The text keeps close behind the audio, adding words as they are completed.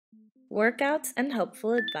workouts, and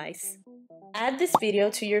helpful advice. Add this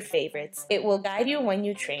video to your favorites. It will guide you when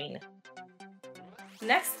you train.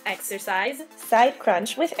 Next exercise, side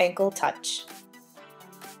crunch with ankle touch.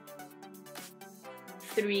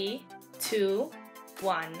 3, 2,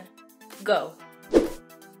 1, go.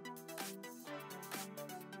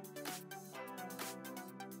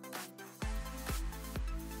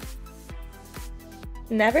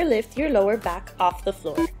 Never lift your lower back off the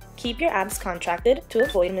floor. Keep your abs contracted to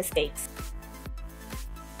avoid mistakes.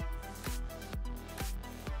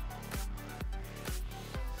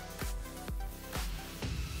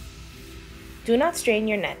 Do not strain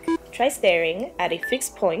your neck. Try staring at a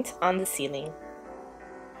fixed point on the ceiling.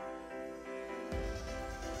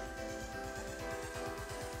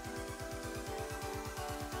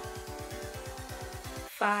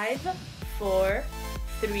 Five, 4,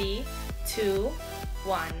 3, 2,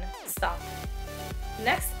 1. Stop.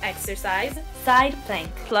 Next exercise, side plank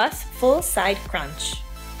plus full side crunch.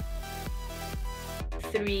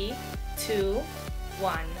 3, 2,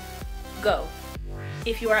 1. Go.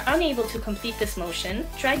 If you are unable to complete this motion,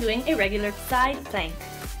 try doing a regular side plank.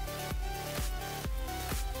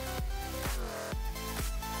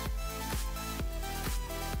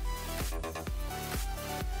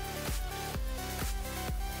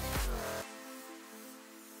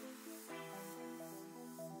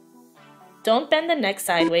 Don't bend the neck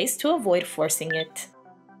sideways to avoid forcing it.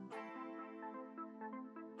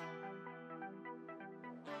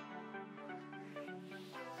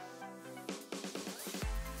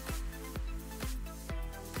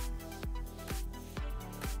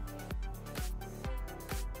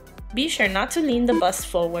 Be sure not to lean the bust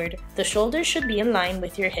forward. The shoulders should be in line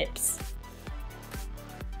with your hips.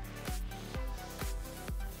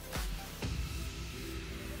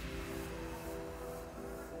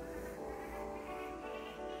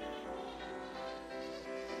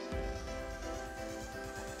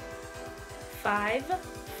 Five,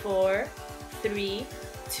 4, 3,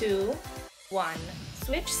 2, 1.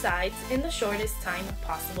 Switch sides in the shortest time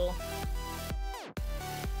possible.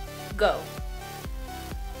 Go.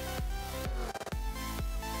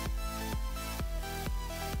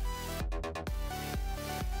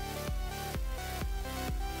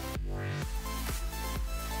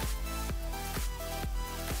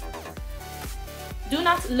 Do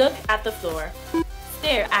not look at the floor.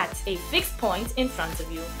 Stare at a fixed point in front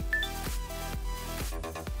of you.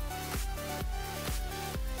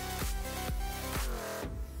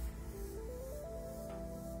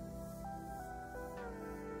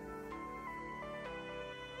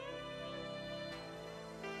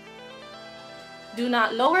 Do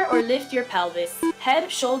not lower or lift your pelvis.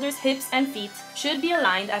 Head, shoulders, hips, and feet should be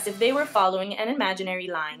aligned as if they were following an imaginary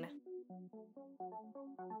line.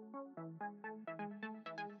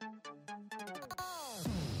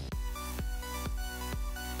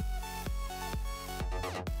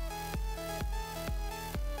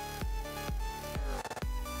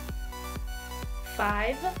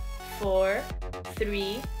 Five, 4,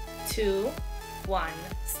 3, 2, 1.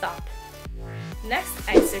 Stop. Next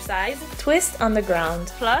exercise, twist on the ground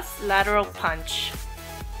plus lateral punch.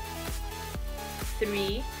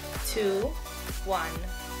 3, 2, 1,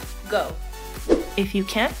 go. If you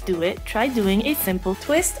can't do it, try doing a simple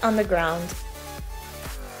twist on the ground.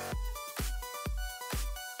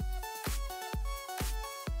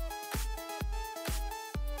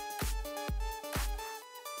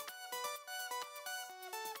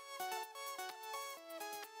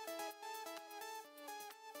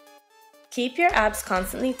 Keep your abs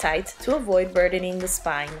constantly tight to avoid burdening the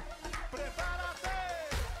spine.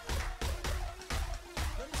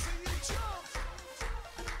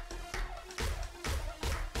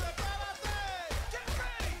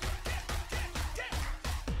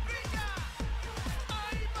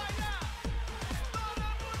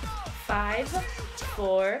 Five,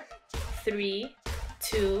 4, 3,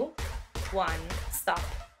 2, 1. Stop.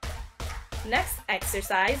 Next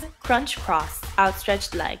exercise, crunch cross,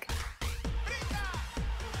 outstretched leg.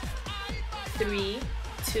 3,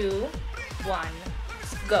 2, 1,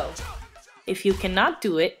 go. If you cannot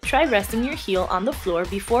do it, try resting your heel on the floor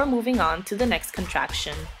before moving on to the next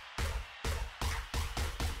contraction.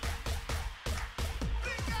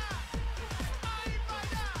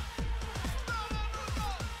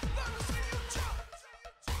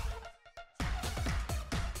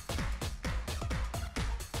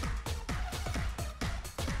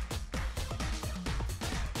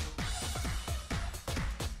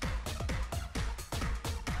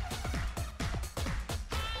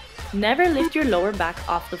 Never lift your lower back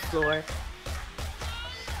off the floor.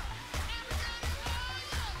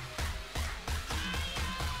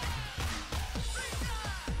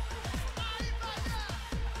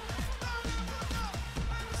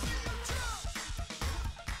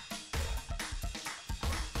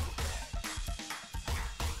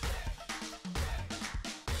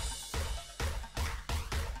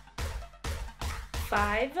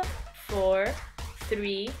 5, 4,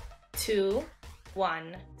 3, 2,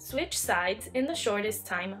 1. Switch sides in the shortest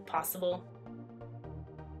time possible.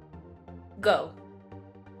 Go.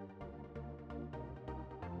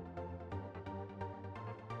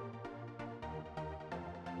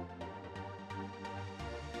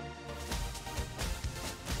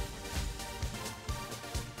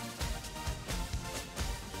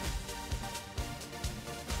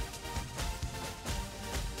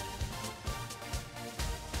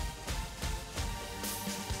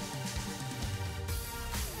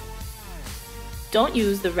 Don't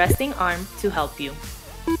use the resting arm to help you.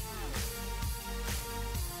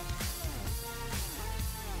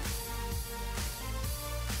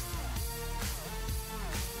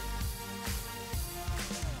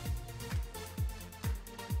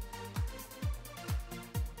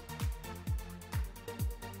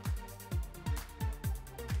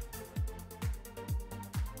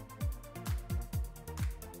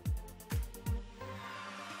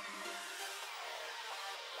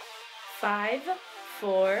 Five,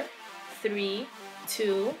 4, 3,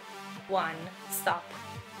 2, 1. Stop.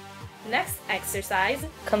 Next exercise,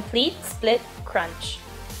 complete split crunch.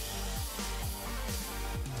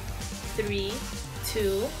 3,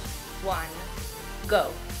 2, 1.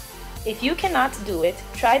 Go. If you cannot do it,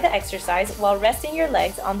 try the exercise while resting your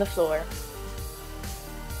legs on the floor.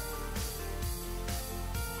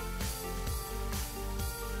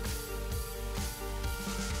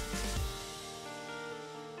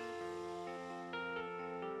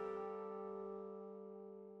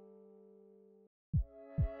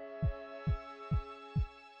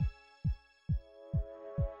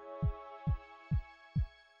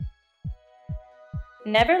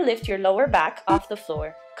 Never lift your lower back off the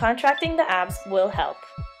floor. Contracting the abs will help.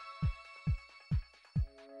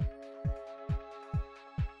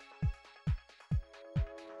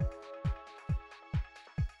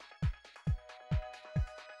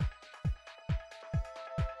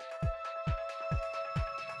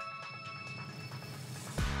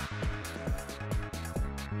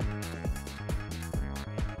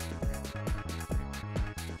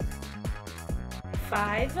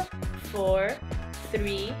 Five, 4,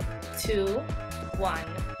 3, 2, 1.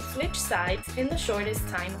 Switch sides in the shortest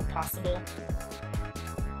time possible.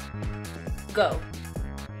 Go.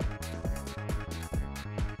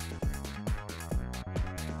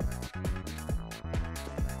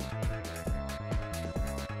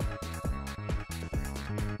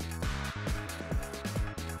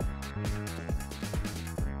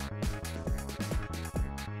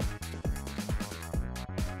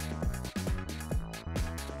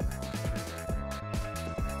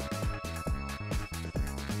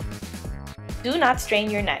 Do not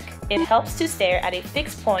strain your neck. It helps to stare at a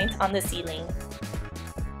fixed point on the ceiling.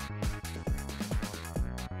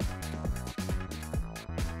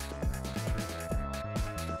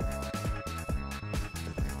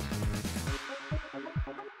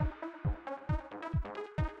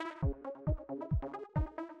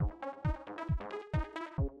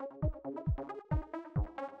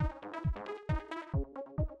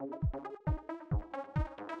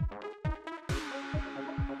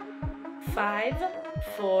 Five,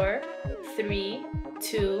 4, 3,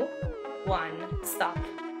 2, 1. Stop.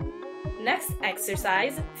 Next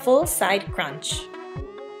exercise, full side crunch.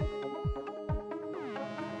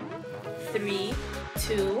 3,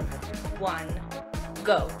 2, 1.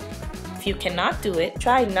 Go. If you cannot do it,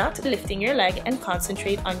 try not lifting your leg and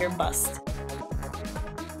concentrate on your bust.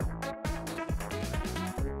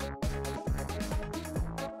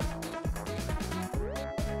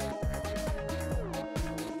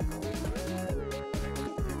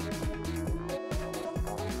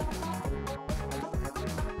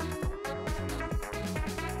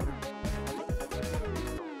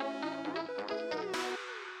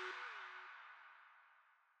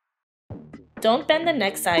 Don't bend the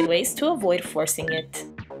neck sideways to avoid forcing it.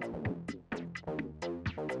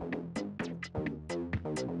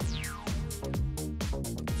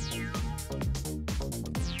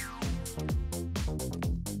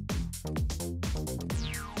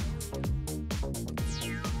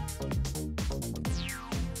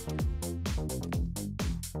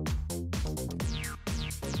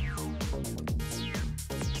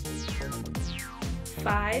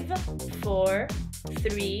 Five, 4,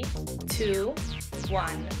 3, 2,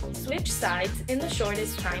 1. Switch sides in the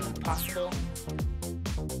shortest time possible.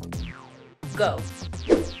 Go.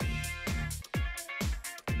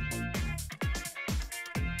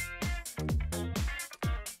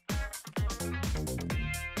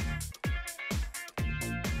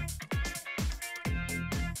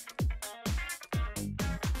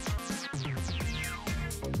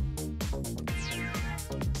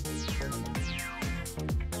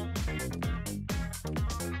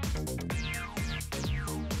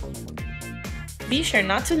 Be sure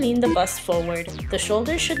not to lean the bust forward. The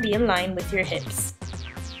shoulders should be in line with your hips.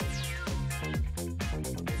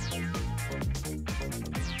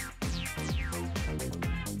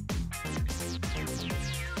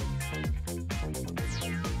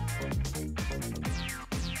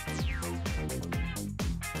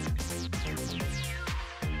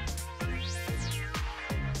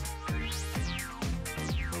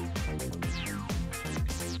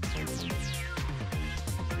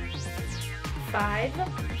 Five,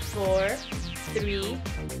 4, 3,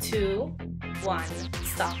 2, 1.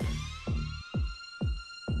 Stop.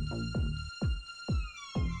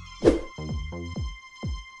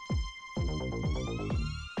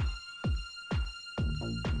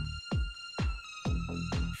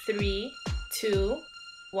 Three, 2,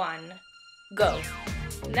 1. Go.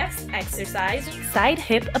 Next exercise, side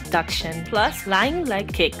hip abduction plus lying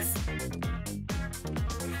leg kicks.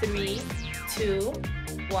 3, 2,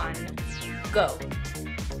 1. Go.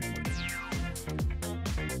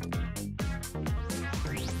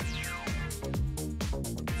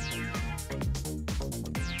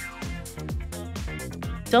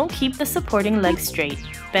 Don't keep the supporting leg straight.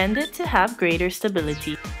 Bend it to have greater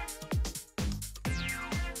stability.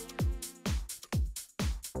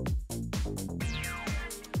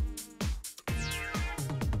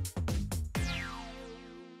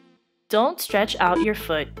 Don't stretch out your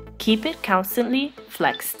foot. Keep it constantly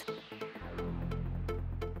flexed.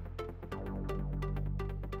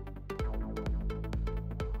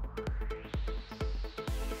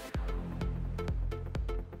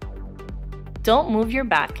 Don't move your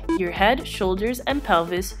back. Your head, shoulders, and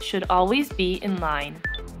pelvis should always be in line.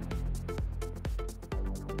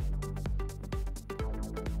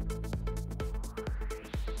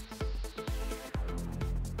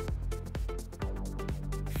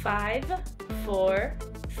 Five, 4,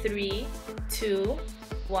 3, 2,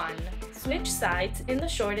 1. Switch sides in the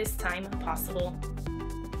shortest time possible.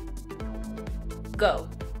 Go.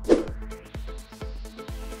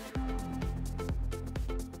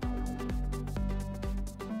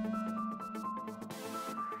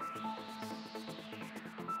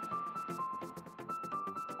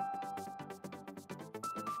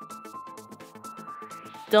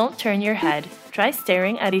 Don't turn your head. Try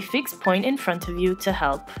staring at a fixed point in front of you to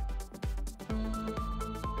help.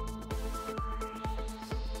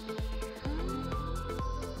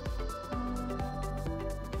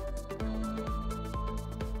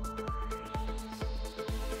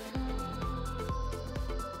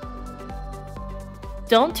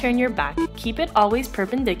 Don't turn your back. Keep it always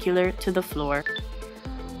perpendicular to the floor.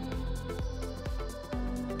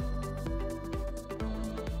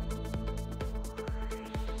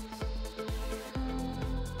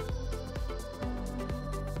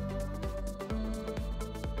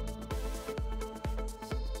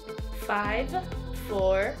 Five,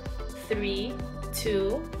 4, 3, 2,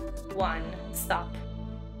 1. Stop.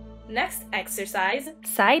 Next exercise,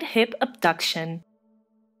 side hip abduction.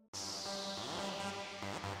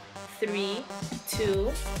 3,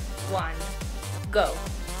 2, 1. Go.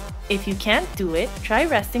 If you can't do it, try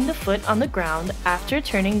resting the foot on the ground after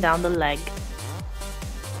turning down the leg.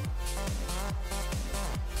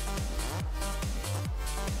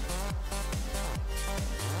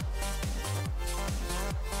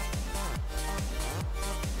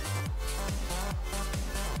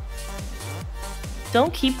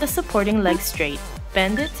 Don't keep the supporting leg straight.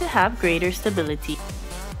 Bend it to have greater stability.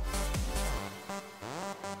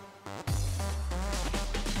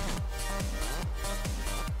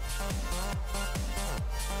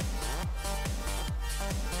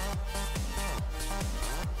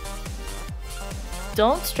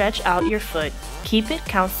 Don't stretch out your foot. Keep it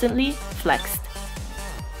constantly flexed.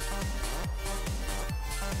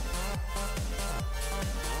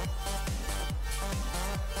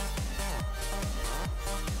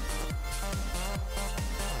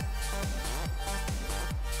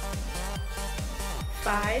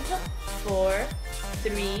 Five, 4,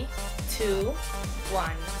 3, 2,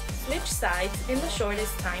 1. Switch sides in the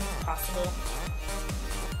shortest time possible.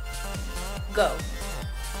 Go.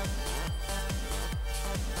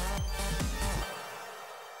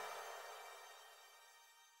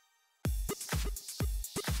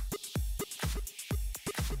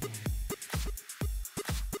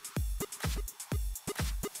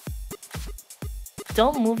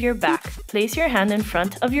 Don't move your back. Place your hand in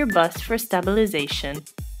front of your bust for stabilization.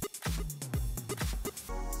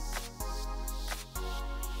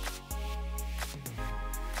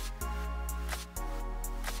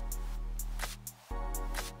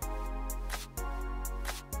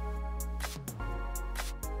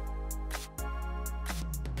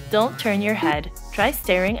 Don't turn your head. Try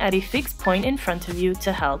staring at a fixed point in front of you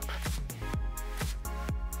to help.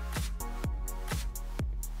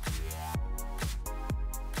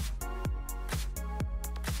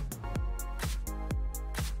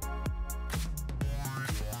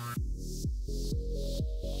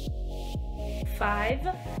 Five,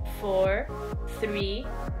 4, 3,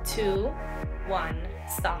 2, 1.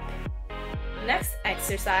 Stop. Next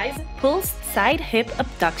exercise, pull side hip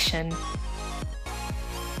abduction.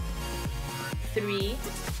 3,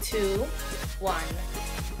 2, 1.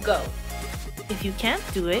 Go. If you can't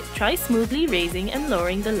do it, try smoothly raising and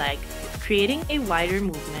lowering the leg, creating a wider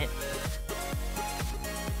movement.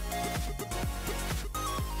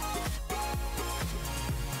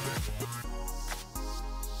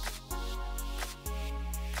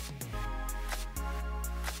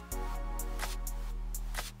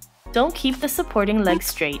 Don't keep the supporting leg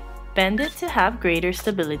straight. Bend it to have greater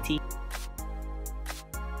stability.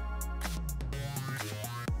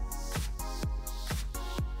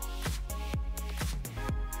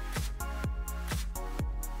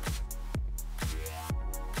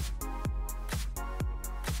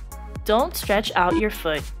 Don't stretch out your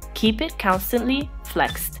foot. Keep it constantly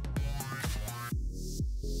flexed.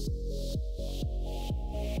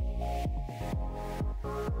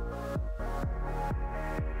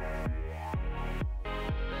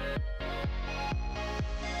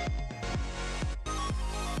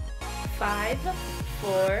 Five,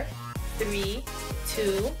 4, 3, 2,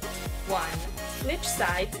 1. Switch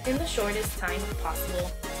sides in the shortest time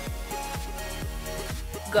possible.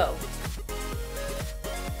 Go.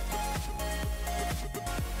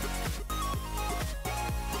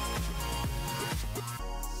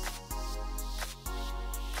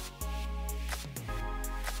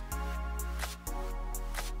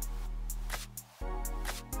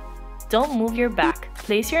 Don't move your back.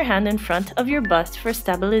 Place your hand in front of your bust for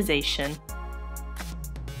stabilization.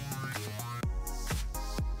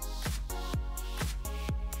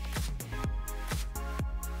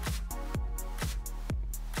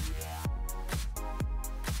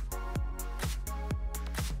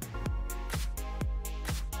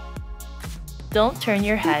 Don't turn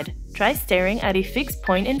your head. Try staring at a fixed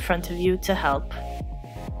point in front of you to help.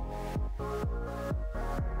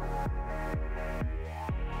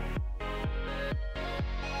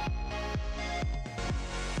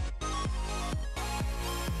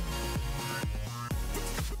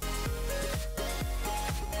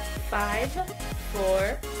 Five,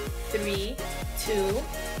 4, 3, 2,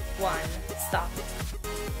 1. Stop.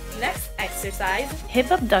 Next exercise, hip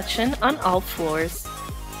abduction on all fours.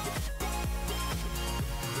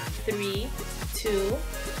 3, 2,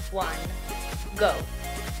 1. Go.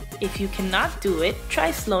 If you cannot do it,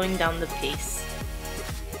 try slowing down the pace.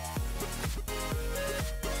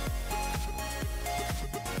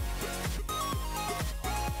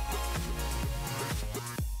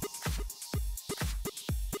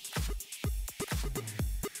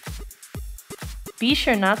 Be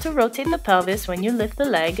sure not to rotate the pelvis when you lift the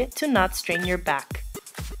leg to not strain your back.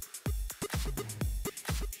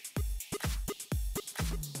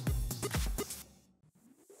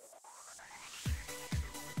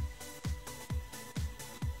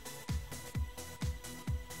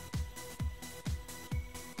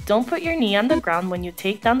 Don't put your knee on the ground when you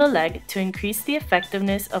take down the leg to increase the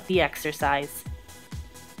effectiveness of the exercise.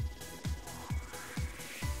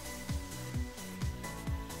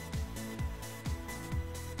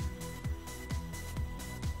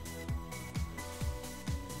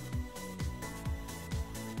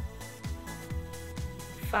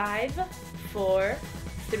 Five, 4,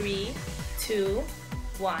 3, 2,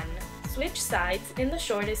 1. Switch sides in the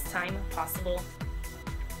shortest time possible.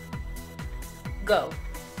 Go.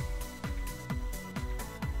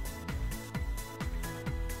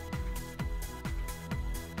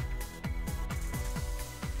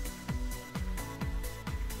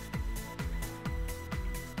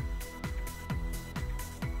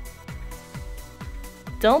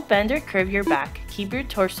 Don't bend or curve your back. Keep your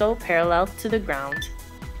torso parallel to the ground.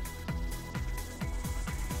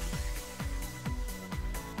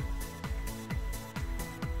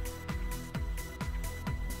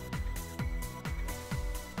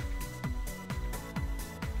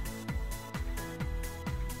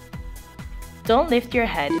 Don't lift your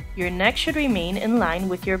head. Your neck should remain in line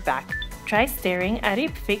with your back. Try staring at a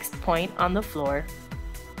fixed point on the floor.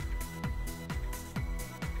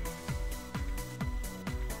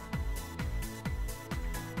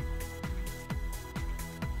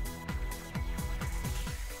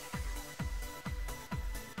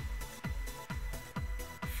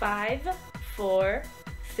 Five, 4,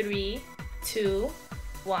 3, 2,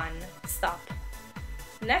 1. Stop.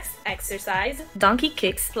 Next exercise, donkey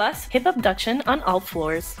kicks plus hip abduction on all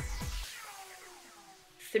floors.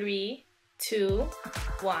 3, 2,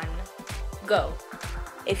 1, go.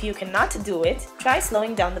 If you cannot do it, try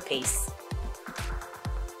slowing down the pace.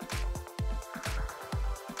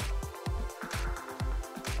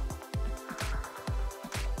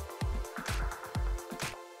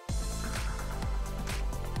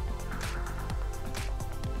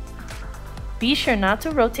 Be sure not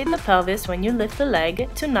to rotate the pelvis when you lift the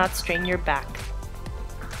leg to not strain your back.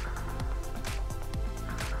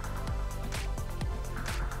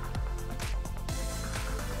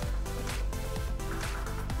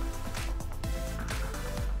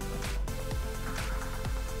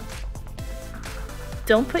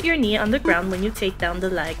 Don't put your knee on the ground when you take down the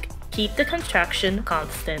leg. Keep the contraction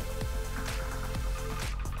constant.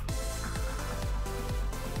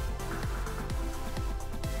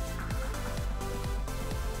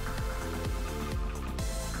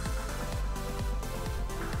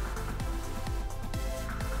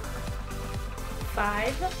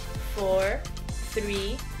 Five, 4,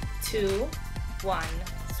 3, 2, 1.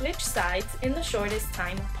 Switch sides in the shortest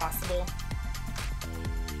time possible.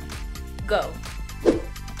 Go.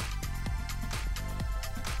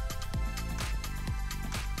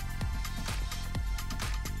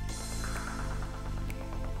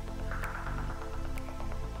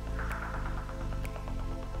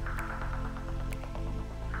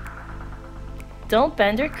 Don't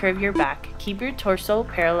bend or curve your back. Keep your torso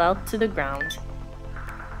parallel to the ground.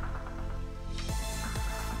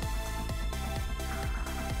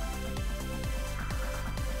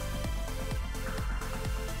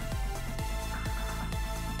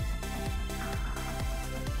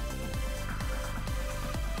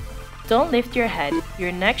 Don't lift your head.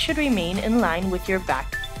 Your neck should remain in line with your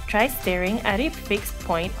back. Try staring at a fixed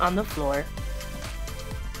point on the floor.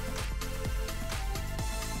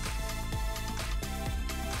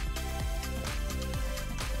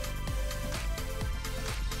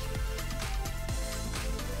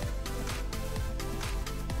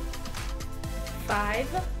 Five,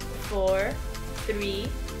 4, 3,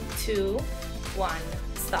 2, 1.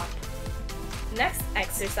 Stop. Next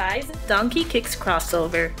exercise, donkey kicks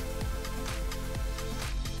crossover.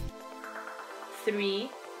 3,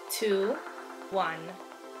 2, 1.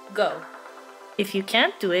 Go. If you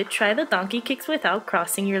can't do it, try the donkey kicks without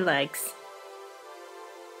crossing your legs.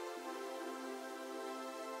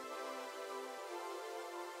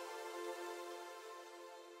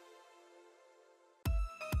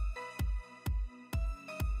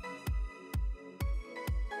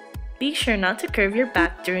 Be sure not to curve your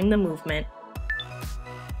back during the movement.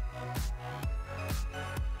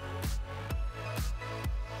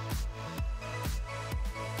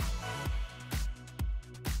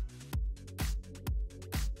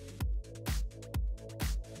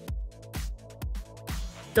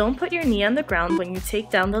 Don't put your knee on the ground when you take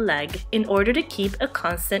down the leg in order to keep a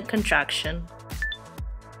constant contraction.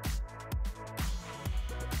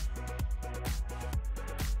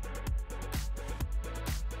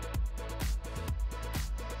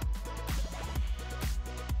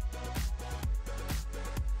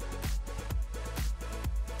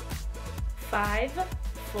 Five,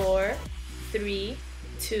 4, 3,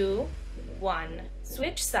 2, 1.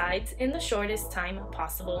 Switch sides in the shortest time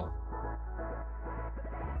possible.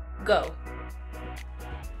 Go.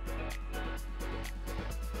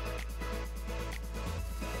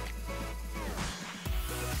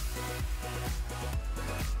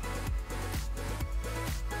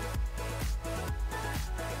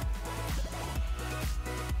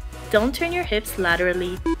 Don't turn your hips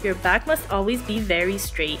laterally. Your back must always be very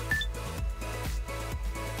straight.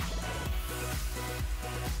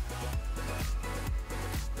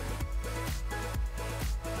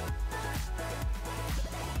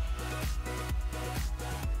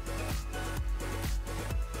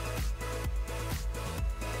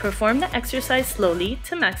 Perform the exercise slowly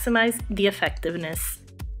to maximize the effectiveness.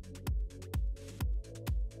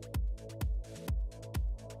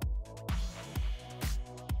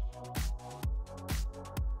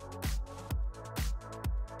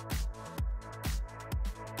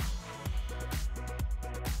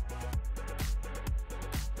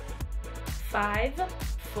 Five,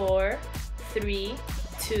 4, 3,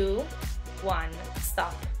 2, 1.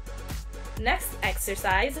 Stop. Next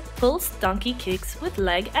exercise, pulse donkey kicks with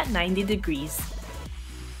leg at 90 degrees.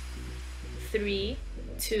 3,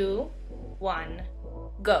 2, 1.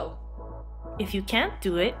 Go. If you can't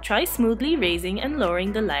do it, try smoothly raising and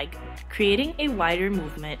lowering the leg, creating a wider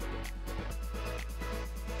movement.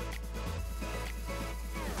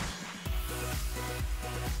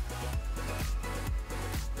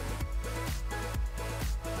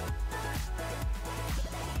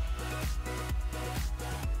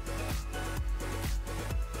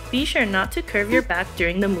 Be sure not to curve your back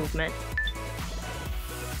during the movement.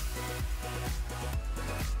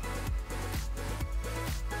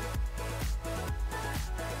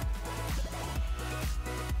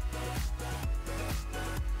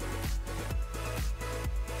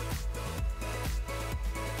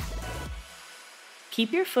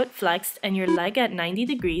 Keep your foot flexed and your leg at 90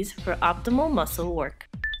 degrees for optimal muscle work.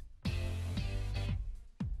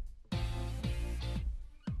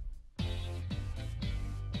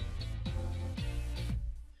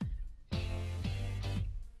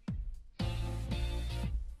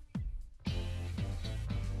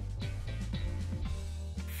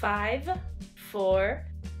 Five, 4,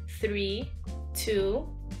 3, 2,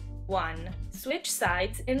 1. Switch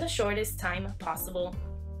sides in the shortest time possible.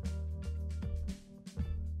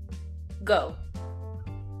 Go.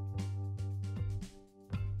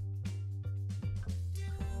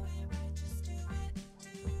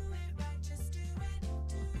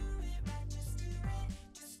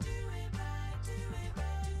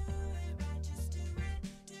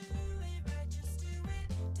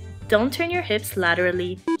 Don't turn your hips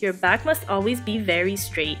laterally. Your back must always be very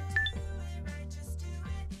straight.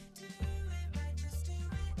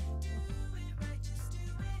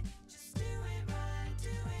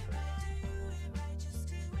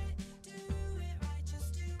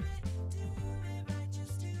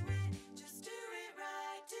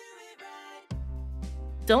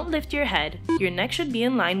 Don't lift your head. Your neck should be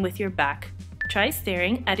in line with your back. Try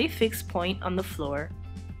staring at a fixed point on the floor.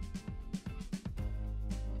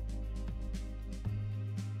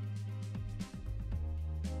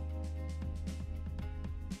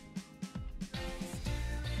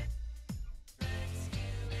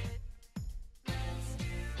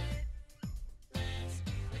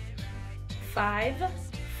 Five,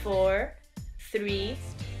 4, 3,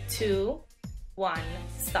 2, 1.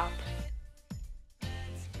 Stop.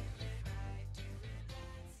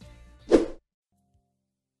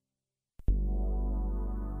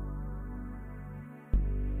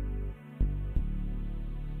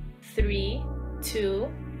 Three, 2,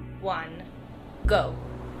 1. Go.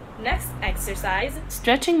 Next exercise,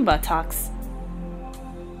 stretching buttocks.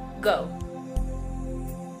 Go.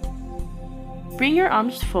 Bring your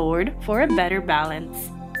arms forward for a better balance.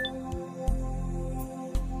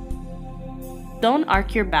 Don't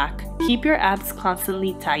arc your back. Keep your abs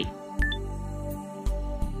constantly tight.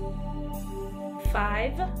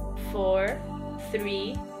 5, 4,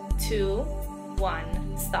 3, 2,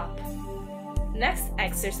 1. Stop. Next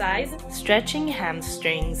exercise, stretching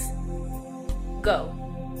hamstrings. Go.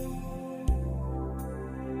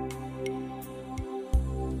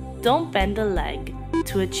 Don't bend the leg.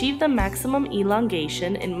 To achieve the maximum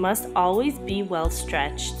elongation, it must always be well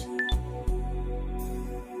stretched.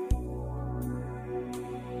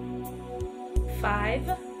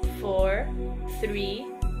 5, 4, 3,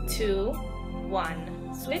 2,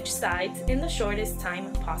 1. Switch sides in the shortest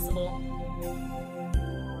time possible.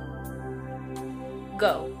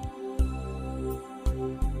 Go.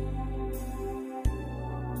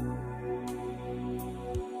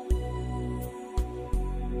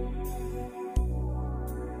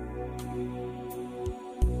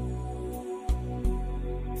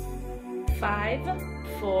 Five,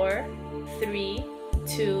 4, 3,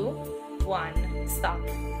 2, 1. Stop.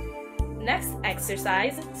 Next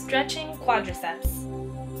exercise, stretching quadriceps.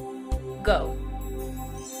 Go.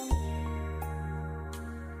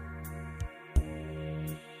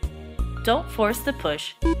 Don't force the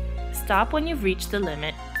push. Stop when you've reached the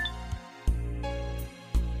limit.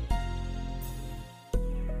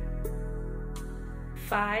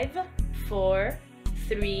 Five, 4,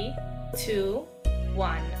 3, 2,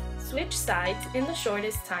 1. Switch sides in the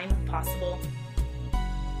shortest time possible.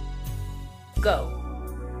 Go.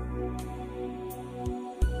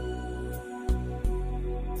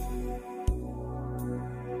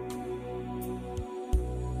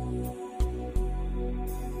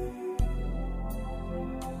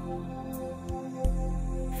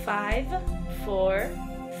 Five, 4,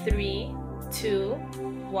 3, 2,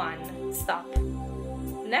 1. Stop.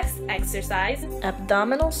 Next exercise,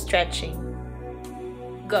 abdominal stretching.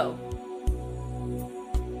 Go.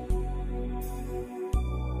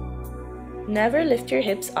 Never lift your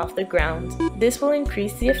hips off the ground. This will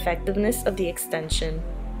increase the effectiveness of the extension.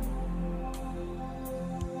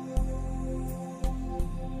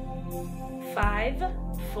 5,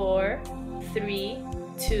 4, 3,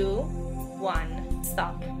 2, 1.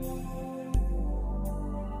 Stop.